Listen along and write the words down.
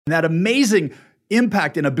And that amazing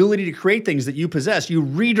impact and ability to create things that you possess, you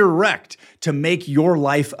redirect to make your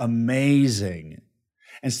life amazing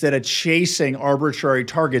instead of chasing arbitrary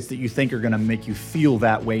targets that you think are going to make you feel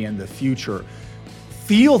that way in the future.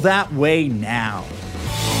 Feel that way now.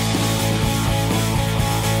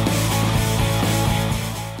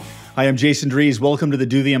 Hi, I'm Jason Drees. Welcome to the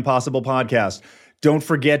Do the Impossible podcast. Don't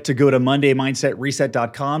forget to go to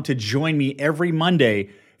MondayMindsetReset.com to join me every Monday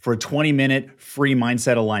for a 20-minute free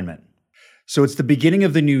mindset alignment. So it's the beginning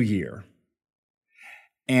of the new year,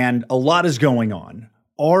 and a lot is going on.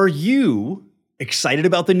 Are you excited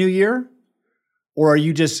about the new year, or are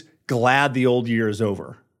you just glad the old year is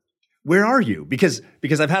over? Where are you? Because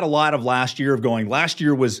I've had a lot of last year of going, last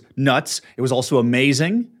year was nuts. It was also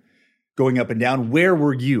amazing, going up and down. Where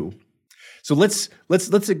were you? So let's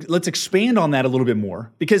expand on that a little bit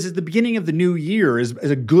more, because at the beginning of the new year is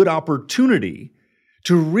a good opportunity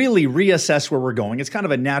to really reassess where we're going. It's kind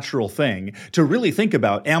of a natural thing to really think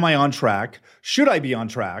about, am I on track? Should I be on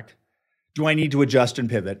track? Do I need to adjust and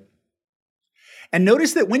pivot? And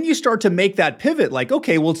notice that when you start to make that pivot, like,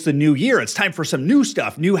 okay, well, it's the new year. It's time for some new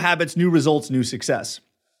stuff, new habits, new results, new success.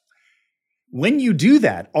 When you do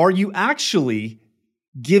that, are you actually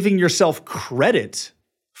giving yourself credit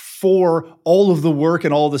for all of the work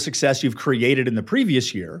and all the success you've created in the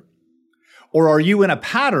previous year? Or are you in a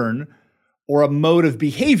pattern or a mode of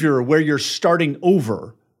behavior where you're starting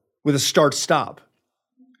over with a start-stop?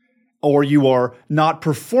 Or you are not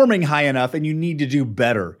performing high enough and you need to do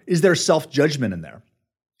better? Is there self-judgment in there?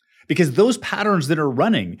 Because those patterns that are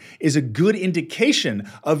running is a good indication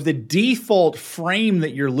of the default frame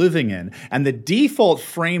that you're living in. And the default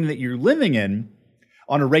frame that you're living in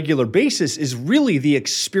on a regular basis is really the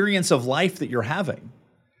experience of life that you're having.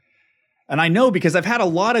 And I know because I've had a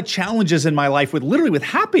lot of challenges in my life with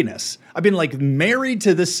happiness. I've been like married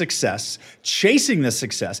to this success, chasing this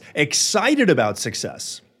success, excited about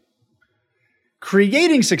success,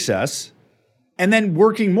 creating success, and then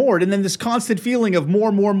working more. And then this constant feeling of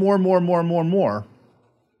more.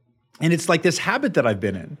 And it's like this habit that I've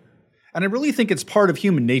been in. And I really think it's part of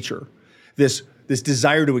human nature, this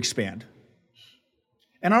desire to expand.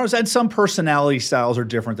 And some personality styles are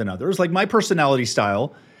different than others. Like my personality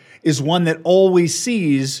style is one that always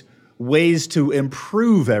sees ways to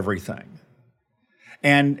improve everything.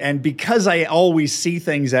 And because I always see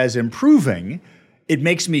things as improving, it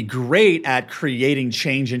makes me great at creating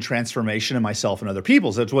change and transformation in myself and other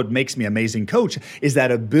people. So that's what makes me an amazing coach, is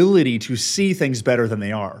that ability to see things better than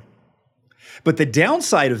they are. But the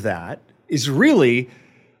downside of that is really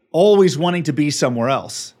always wanting to be somewhere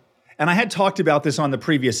else. And I had talked about this on the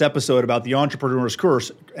previous episode about the entrepreneur's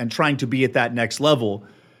course and trying to be at that next level.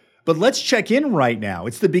 But let's check in right now.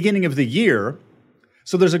 It's the beginning of the year,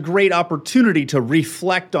 so there's a great opportunity to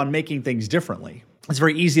reflect on making things differently. It's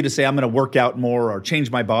very easy to say, I'm going to work out more or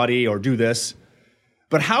change my body or do this.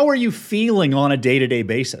 But how are you feeling on a day-to-day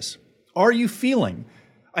basis? Are you feeling?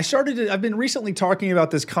 I've been recently talking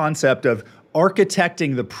about this concept of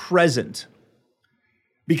architecting the present,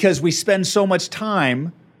 because we spend so much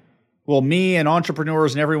time, well, me and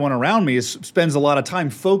entrepreneurs and everyone around me spends a lot of time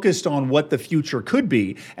focused on what the future could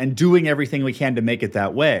be and doing everything we can to make it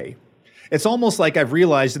that way. It's almost like I've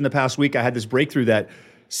realized in the past week, I had this breakthrough that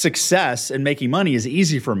success and making money is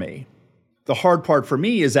easy for me. The hard part for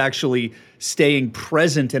me is actually staying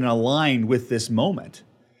present and aligned with this moment.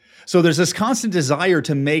 So there's this constant desire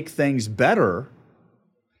to make things better,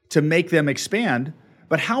 to make them expand,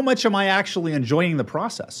 but how much am I actually enjoying the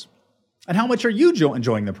process? And how much are you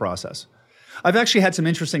enjoying the process? I've actually had some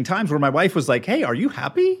interesting times where my wife was like, hey, are you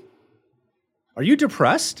happy? Are you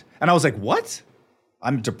depressed? And I was like, what?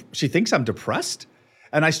 She thinks I'm depressed?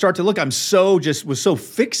 And I start to look, was so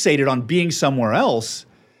fixated on being somewhere else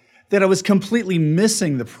that I was completely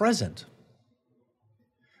missing the present.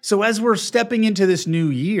 So as we're stepping into this new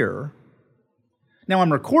year, now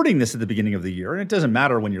I'm recording this at the beginning of the year, and it doesn't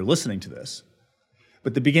matter when you're listening to this,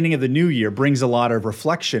 but the beginning of the new year brings a lot of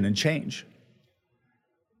reflection and change.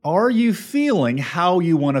 Are you feeling how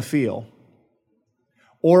you want to feel?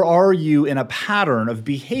 Or are you in a pattern of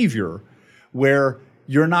behavior where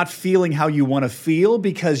you're not feeling how you want to feel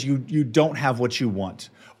because you don't have what you want?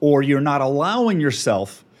 Or you're not allowing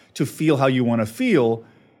yourself to feel how you want to feel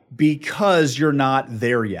because you're not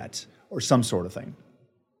there yet, or some sort of thing?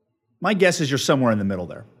 My guess is you're somewhere in the middle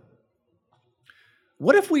there.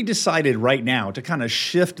 What if we decided right now to kind of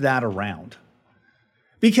shift that around?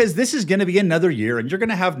 Because this is going to be another year, and you're going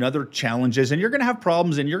to have other challenges, and you're going to have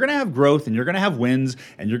problems, and you're going to have growth, and you're going to have wins,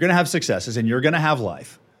 and you're going to have successes, and you're going to have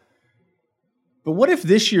life. But what if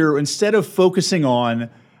this year, instead of focusing on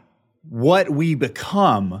what we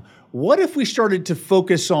become what if we started to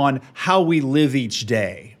focus on how we live each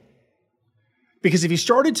day? Because if you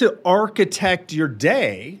started to architect your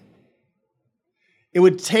day, it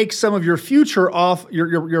would take some of your future off,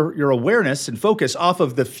 your awareness and focus off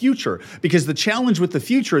of the future. Because the challenge with the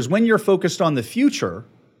future is when you're focused on the future,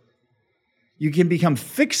 you can become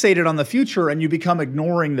fixated on the future and you become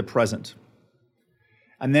ignoring the present.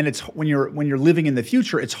 And then it's when you're living in the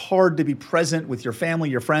future, it's hard to be present with your family,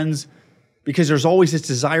 your friends, because there's always this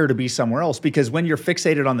desire to be somewhere else. Because when you're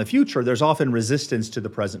fixated on the future, there's often resistance to the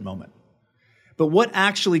present moment. But what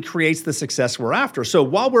actually creates the success we're after? So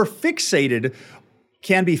while we're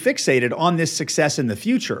can be fixated on this success in the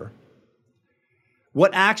future, what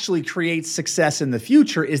actually creates success in the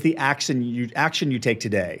future is the action you take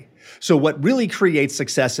today. So what really creates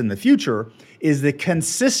success in the future is the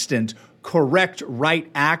consistent, correct, right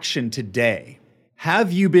action today.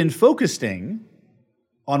 Have you been focusing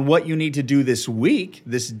on what you need to do this week,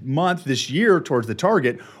 this month, this year towards the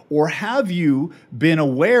target, or have you been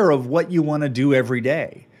aware of what you want to do every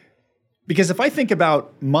day? Because if I think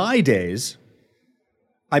about my days,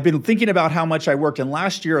 I've been thinking about how much I worked, and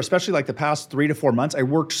last year, especially like the past 3 to 4 months, I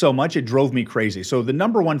worked so much, it drove me crazy. So the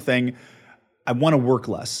number one thing, I want to work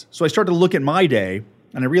less. So I started to look at my day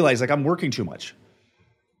and I realized like I'm working too much.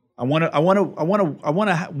 I want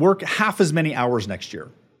to work half as many hours next year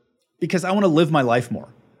because I want to live my life more.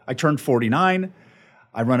 I turned 49.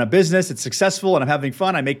 I run a business. It's successful and I'm having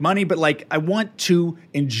fun. I make money, but like I want to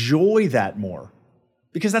enjoy that more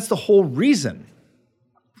because that's the whole reason.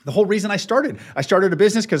 The whole reason I started. I started a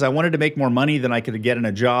business because I wanted to make more money than I could get in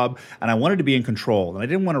a job, and I wanted to be in control, and I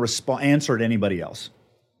didn't want to answer to anybody else.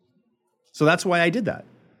 So that's why I did that.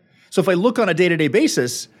 So if I look on a day-to-day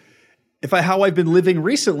basis, how I've been living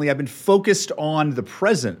recently, I've been focused on the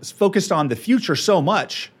present, focused on the future so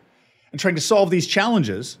much, and trying to solve these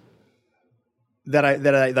challenges that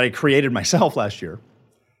I created myself last year,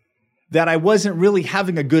 that I wasn't really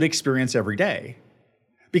having a good experience every day.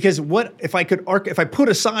 Because what if I put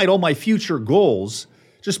aside all my future goals,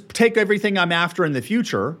 just take everything I'm after in the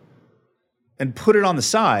future and put it on the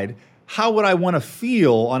side, how would I want to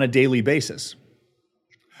feel on a daily basis?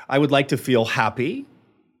 I would like to feel happy.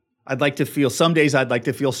 Some days I'd like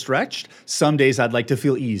to feel stretched. Some days I'd like to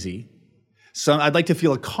feel easy. I'd like to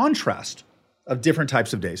feel a contrast of different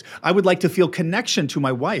types of days. I would like to feel connection to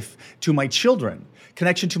my wife, to my children,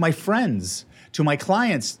 connection to my friends, to my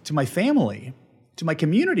clients, to my family, to my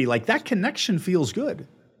community. Like that connection feels good.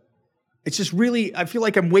 It's just really, I feel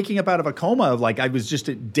like I'm waking up out of a coma of like, I was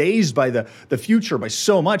just dazed by the future by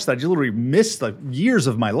so much that I just literally missed the years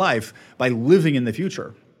of my life by living in the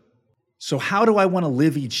future. So how do I want to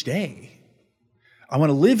live each day? I want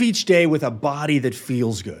to live each day with a body that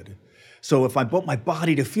feels good. So if I want my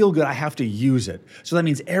body to feel good, I have to use it. So that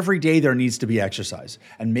means every day there needs to be exercise.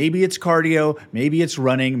 And maybe it's cardio, maybe it's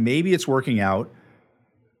running, maybe it's working out.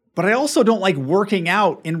 But I also don't like working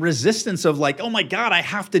out in resistance of like, oh my God, I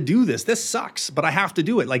have to do this. This sucks, but I have to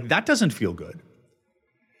do it. Like that doesn't feel good.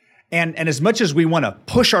 And as much as we want to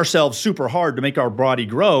push ourselves super hard to make our body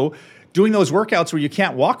grow, doing those workouts where you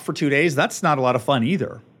can't walk for 2 days, that's not a lot of fun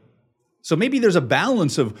either. So maybe there's a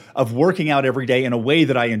balance of working out every day in a way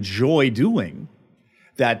that I enjoy doing,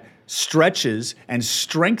 that stretches and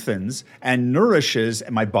strengthens and nourishes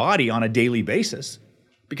my body on a daily basis.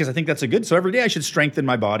 Because I think that's good. So every day I should strengthen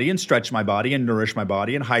my body and stretch my body and nourish my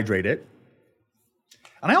body and hydrate it.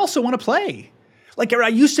 And I also want to play. Like I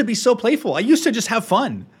used to be so playful. I used to just have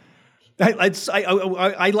fun.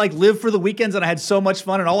 I like live for the weekends and I had so much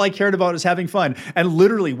fun and all I cared about was having fun. And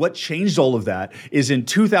literally what changed all of that is in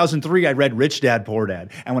 2003, I read Rich Dad, Poor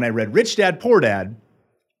Dad. And when I read Rich Dad, Poor Dad,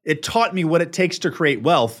 it taught me what it takes to create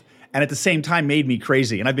wealth and at the same time made me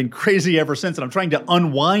crazy. And I've been crazy ever since. And I'm trying to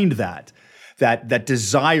unwind that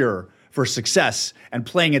desire for success and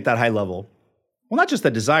playing at that high level. Well, not just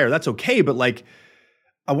that desire, that's okay, but like,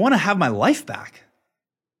 I want to have my life back.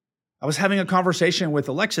 I was having a conversation with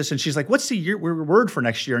Alexis and she's like, what's the word for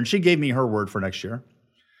next year? And she gave me her word for next year.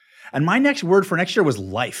 And my next word for next year was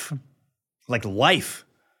life. Like life.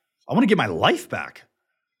 I want to get my life back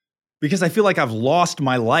because I feel like I've lost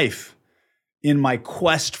my life in my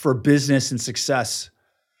quest for business and success.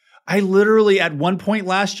 I literally, at one point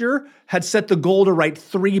last year, had set the goal to write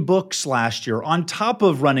 3 books last year on top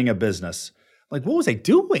of running a business. Like, what was I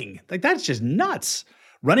doing? Like, that's just nuts.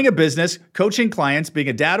 Running a business, coaching clients, being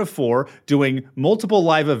a dad of 4, doing multiple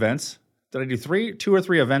live events. Did I do 2 or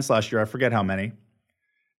 3 events last year? I forget how many.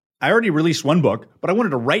 I already released 1 book, but I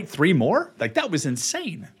wanted to write 3 more? Like, that was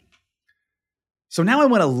insane. So now I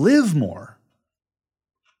want to live more.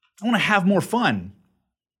 I want to have more fun.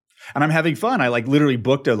 And I'm having fun. I literally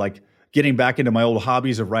booked a getting back into my old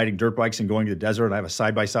hobbies of riding dirt bikes and going to the desert. I have a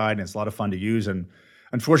side-by-side, and it's a lot of fun to use. And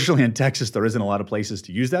unfortunately, in Texas, there isn't a lot of places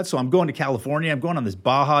to use that. So I'm going to California. I'm going on this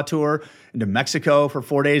Baja tour into Mexico for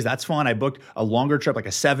 4 days. That's fun. I booked a longer trip, like a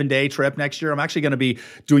 7-day trip next year. I'm actually going to be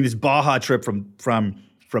doing this Baja trip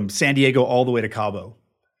from San Diego all the way to Cabo.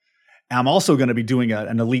 I'm also going to be doing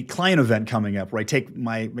an elite client event coming up where I take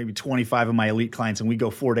maybe 25 of my elite clients and we go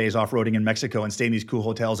 4 days off-roading in Mexico and stay in these cool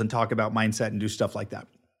hotels and talk about mindset and do stuff like that.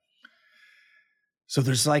 So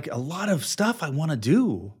there's like a lot of stuff I want to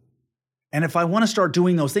do. And if I want to start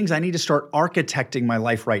doing those things, I need to start architecting my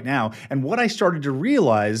life right now. And what I started to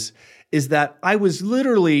realize is that I was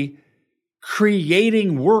literally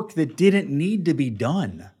creating work that didn't need to be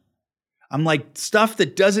done. I'm like, stuff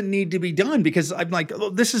that doesn't need to be done because I'm like,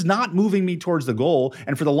 oh, this is not moving me towards the goal.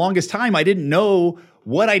 And for the longest time, I didn't know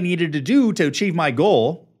what I needed to do to achieve my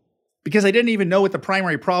goal because I didn't even know what the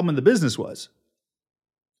primary problem in the business was.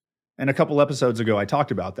 And a couple episodes ago, I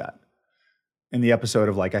talked about that in the episode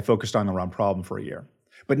of like, I focused on the wrong problem for a year.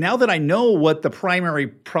 But now that I know what the primary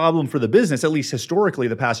problem for the business, at least historically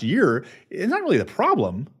the past year, is not really the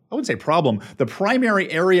problem. I wouldn't say problem. The primary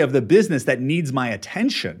area of the business that needs my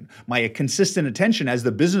attention, my consistent attention as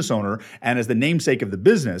the business owner and as the namesake of the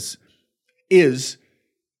business is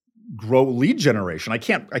grow lead generation. I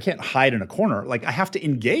can't hide in a corner. Like I have to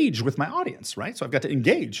engage with my audience, right? So I've got to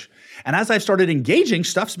engage. And as I've started engaging,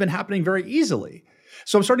 stuff's been happening very easily.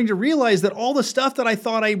 So I'm starting to realize that all the stuff that I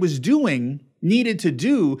thought I was doing, needed to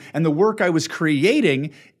do, and the work I was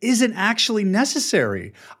creating isn't actually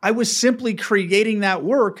necessary. I was simply creating that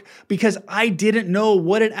work because I didn't know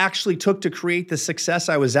what it actually took to create the success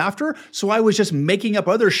I was after. So I was just making up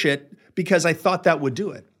other shit because I thought that would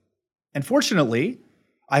do it. And fortunately,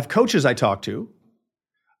 I have coaches I talk to,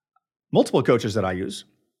 multiple coaches that I use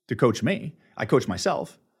to coach me. I coach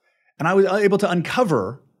myself. And I was able to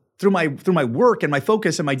uncover through my work and my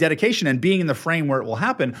focus and my dedication and being in the frame where it will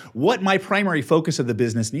happen, what my primary focus of the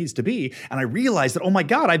business needs to be. And I realized that, oh my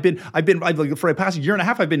God, I've been for the past year and a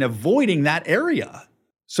half, I've been avoiding that area.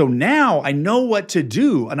 So now I know what to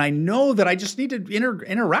do. And I know that I just need to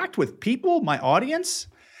interact with people, my audience.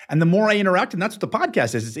 And the more I interact, and that's what the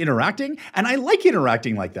podcast is, it's interacting. And I like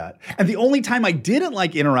interacting like that. And the only time I didn't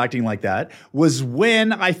like interacting like that was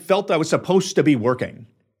when I felt I was supposed to be working.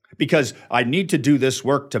 Because I need to do this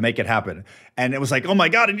work to make it happen. And it was like, oh my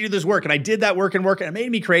God, I need to do this work. And I did that work, and it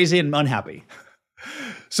made me crazy and unhappy.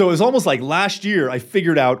 So it was almost like last year, I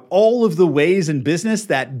figured out all of the ways in business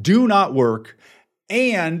that do not work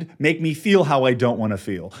and make me feel how I don't want to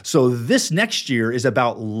feel. So this next year is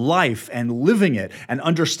about life and living it and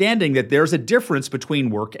understanding that there's a difference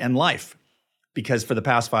between work and life. Because for the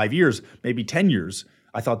past 5 years, maybe 10 years,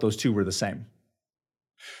 I thought those two were the same.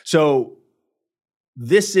 So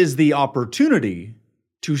this is the opportunity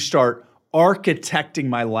to start architecting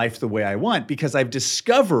my life the way I want because I've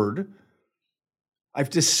discovered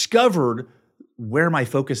where my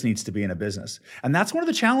focus needs to be in a business. And that's one of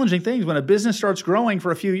the challenging things. When a business starts growing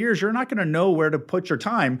for a few years, you're not going to know where to put your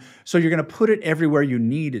time, so you're going to put it everywhere you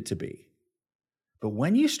need it to be. But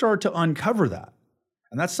when you start to uncover that,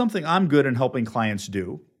 and that's something I'm good in helping clients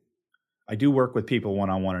do, I do work with people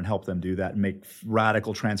one-on-one and help them do that and make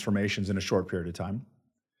radical transformations in a short period of time.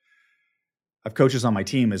 I have coaches on my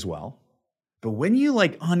team as well. But when you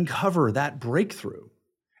uncover that breakthrough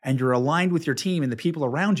and you're aligned with your team and the people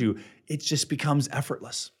around you, it just becomes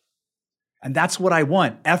effortless. And that's what I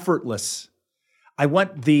want, effortless. I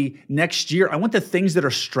want the next year, I want the things that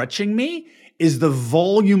are stretching me is the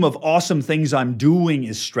volume of awesome things I'm doing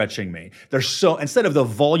is stretching me. Instead of the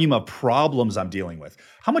volume of problems I'm dealing with.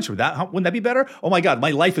 How much wouldn't that be better? Oh my God,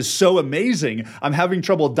 my life is so amazing. I'm having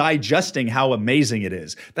trouble digesting how amazing it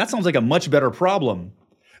is. That sounds like a much better problem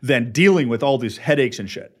than dealing with all these headaches and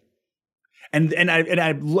shit.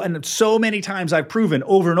 And so many times I've proven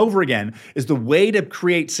over and over again is the way to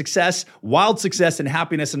create success, wild success and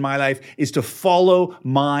happiness in my life is to follow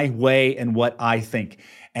my way and what I think.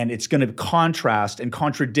 And it's going to contrast and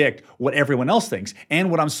contradict what everyone else thinks and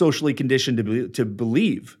what I'm socially conditioned to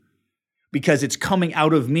believe. Because it's coming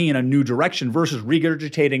out of me in a new direction versus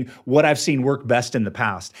regurgitating what I've seen work best in the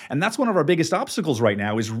past. And that's one of our biggest obstacles right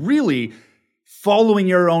now is really following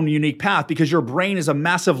your own unique path because your brain is a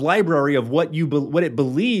massive library of what it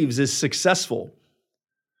believes is successful.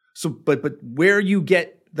 So, but where you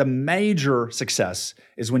get the major success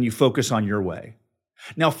is when you focus on your way.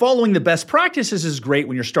 Now, following the best practices is great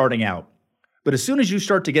when you're starting out. But as soon as you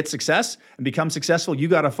start to get success and become successful, you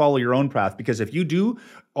got to follow your own path because if you do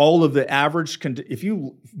all of the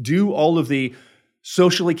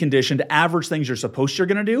socially conditioned average things you're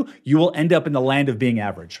going to do, you will end up in the land of being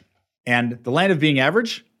average. And the land of being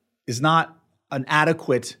average is not an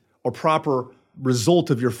adequate or proper result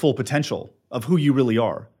of your full potential of who you really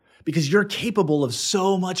are, because you're capable of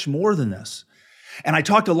so much more than this. And I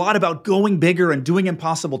talked a lot about going bigger and doing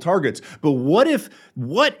impossible targets, but what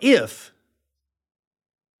if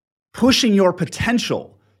pushing your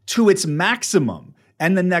potential to its maximum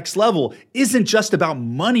and the next level isn't just about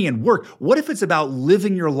money and work? What if it's about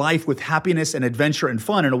living your life with happiness and adventure and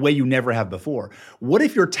fun in a way you never have before? What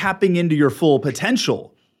if you're tapping into your full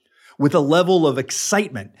potential with a level of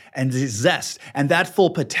excitement and zest, and that full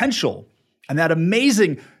potential and that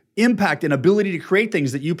amazing impact and ability to create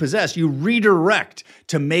things that you possess, you redirect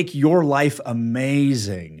to make your life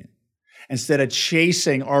amazing instead of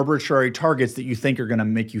chasing arbitrary targets that you think are going to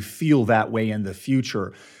make you feel that way in the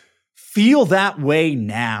future? Feel that way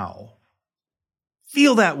now.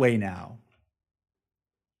 Feel that way now.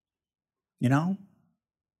 You know?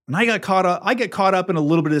 And I get caught up in a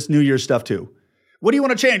little bit of this New Year's stuff too. What do you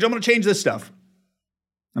want to change? I'm going to change this stuff.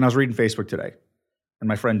 And I was reading Facebook today, and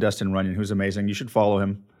my friend Dustin Runyon, who's amazing, you should follow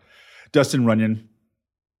him. Dustin Runyon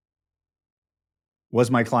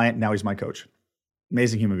was my client, now he's my coach.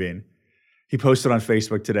 Amazing human being. He posted on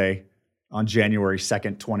Facebook today on January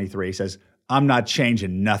 2nd, 23. He says, "I'm not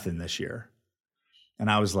changing nothing this year."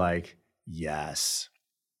 And I was like, yes.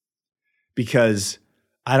 Because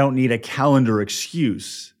I don't need a calendar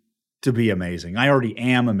excuse to be amazing. I already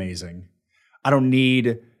am amazing. I don't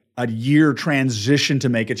need a year transition to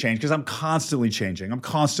make a change because I'm constantly changing. I'm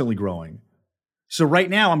constantly growing. So right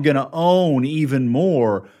now I'm going to own even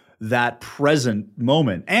more that present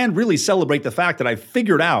moment and really celebrate the fact that I've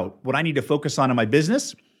figured out what I need to focus on in my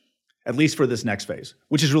business, at least for this next phase,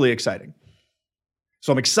 which is really exciting.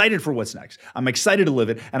 So I'm excited for what's next. I'm excited to live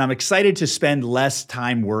it, and I'm excited to spend less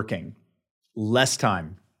time working. Less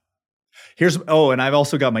time. And I've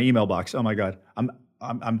also got my email box. Oh my God.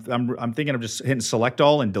 I'm thinking of just hitting select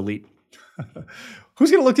all and delete. Who's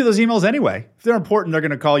going to look through those emails anyway? If they're important, they're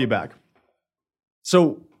going to call you back.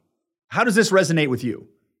 So how does this resonate with you?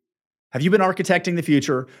 Have you been architecting the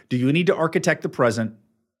future? Do you need to architect the present?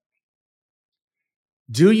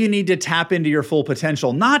 Do you need to tap into your full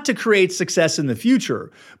potential, not to create success in the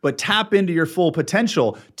future, but tap into your full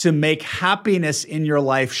potential to make happiness in your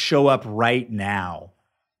life show up right now?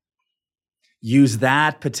 Use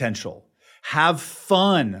that potential. Have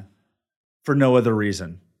fun for no other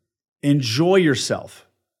reason. Enjoy yourself.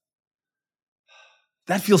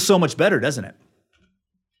 That feels so much better, doesn't it?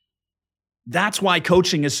 That's why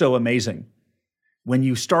coaching is so amazing. When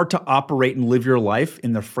you start to operate and live your life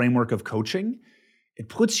in the framework of coaching, it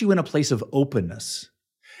puts you in a place of openness.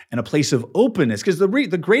 And a place of openness, because the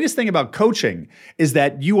greatest thing about coaching is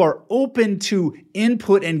that you are open to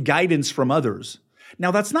input and guidance from others. Now,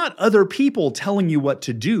 that's not other people telling you what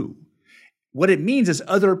to do. What it means is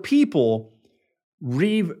other people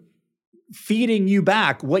feeding you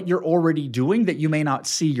back what you're already doing that you may not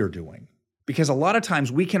see you're doing. Because a lot of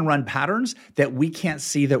times we can run patterns that we can't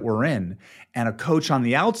see that we're in. And a coach on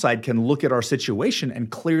the outside can look at our situation and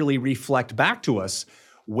clearly reflect back to us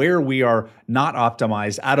where we are not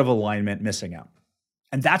optimized, out of alignment, missing out.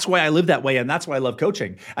 And that's why I live that way. And that's why I love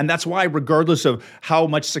coaching. And that's why, regardless of how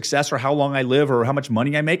much success or how long I live or how much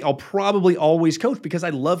money I make, I'll probably always coach because I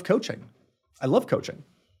love coaching. I love coaching.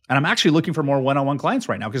 And I'm actually looking for more one-on-one clients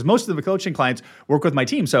right now because most of the coaching clients work with my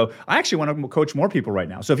team. So I actually want to coach more people right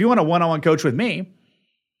now. So if you want a one-on-one coach with me,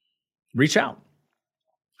 reach out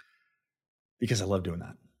because I love doing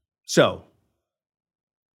that. So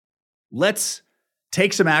let's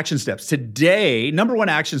take some action steps. Today, number one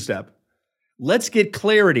action step, let's get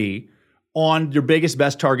clarity on your biggest,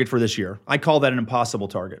 best target for this year. I call that an impossible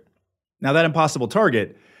target. Now, that impossible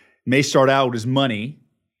target may start out as money,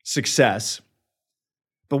 success.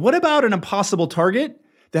 But what about an impossible target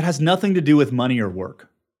that has nothing to do with money or work?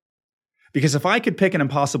 Because if I could pick an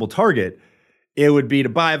impossible target, it would be to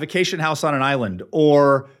buy a vacation house on an island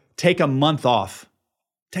or take a month off.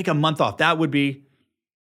 Take a month off. That would be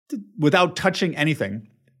without touching anything.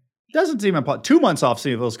 Doesn't seem impossible. 2 months off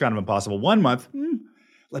seems kind of impossible. 1 month,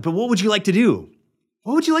 but what would you like to do?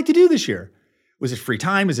 What would you like to do this year? Was it free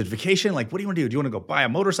time? Is it vacation? Like, what do you want to do? Do you want to go buy a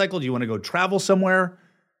motorcycle? Do you want to go travel somewhere?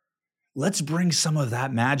 Let's bring some of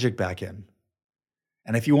that magic back in.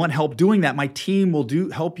 And if you want help doing that, my team will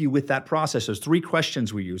help you with that process. There's 3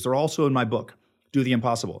 questions we use. They're also in my book, Do the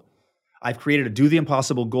Impossible. I've created a Do the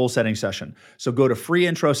Impossible goal setting session. So go to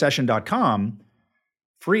freeintrosession.com,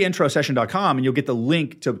 and you'll get the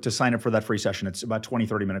link to sign up for that free session. It's about 20,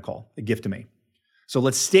 30-minute call, a gift to me. So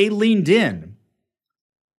let's stay leaned in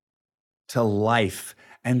to life.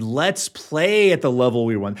 And let's play at the level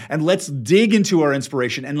we want. And let's dig into our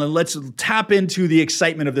inspiration. And let's tap into the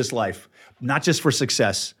excitement of this life, not just for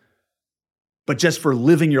success, but just for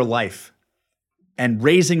living your life and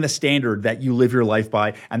raising the standard that you live your life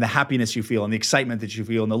by, and the happiness you feel and the excitement that you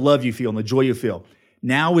feel and the love you feel and the joy you feel.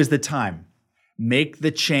 Now is the time. Make the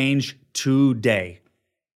change today.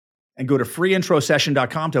 And go to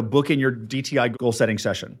freeintrosession.com to book in your DTI goal setting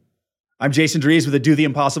session. I'm Jason Dries with the Do the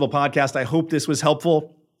Impossible podcast. I hope this was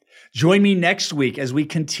helpful. Join me next week as we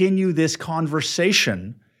continue this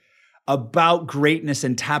conversation about greatness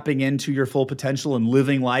and tapping into your full potential and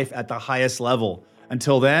living life at the highest level.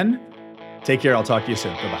 Until then, take care. I'll talk to you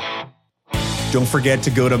soon. Bye-bye. Don't forget to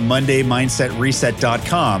go to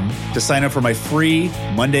MondayMindsetReset.com to sign up for my free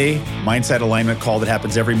Monday Mindset Alignment call that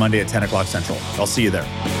happens every Monday at 10 o'clock Central. I'll see you there.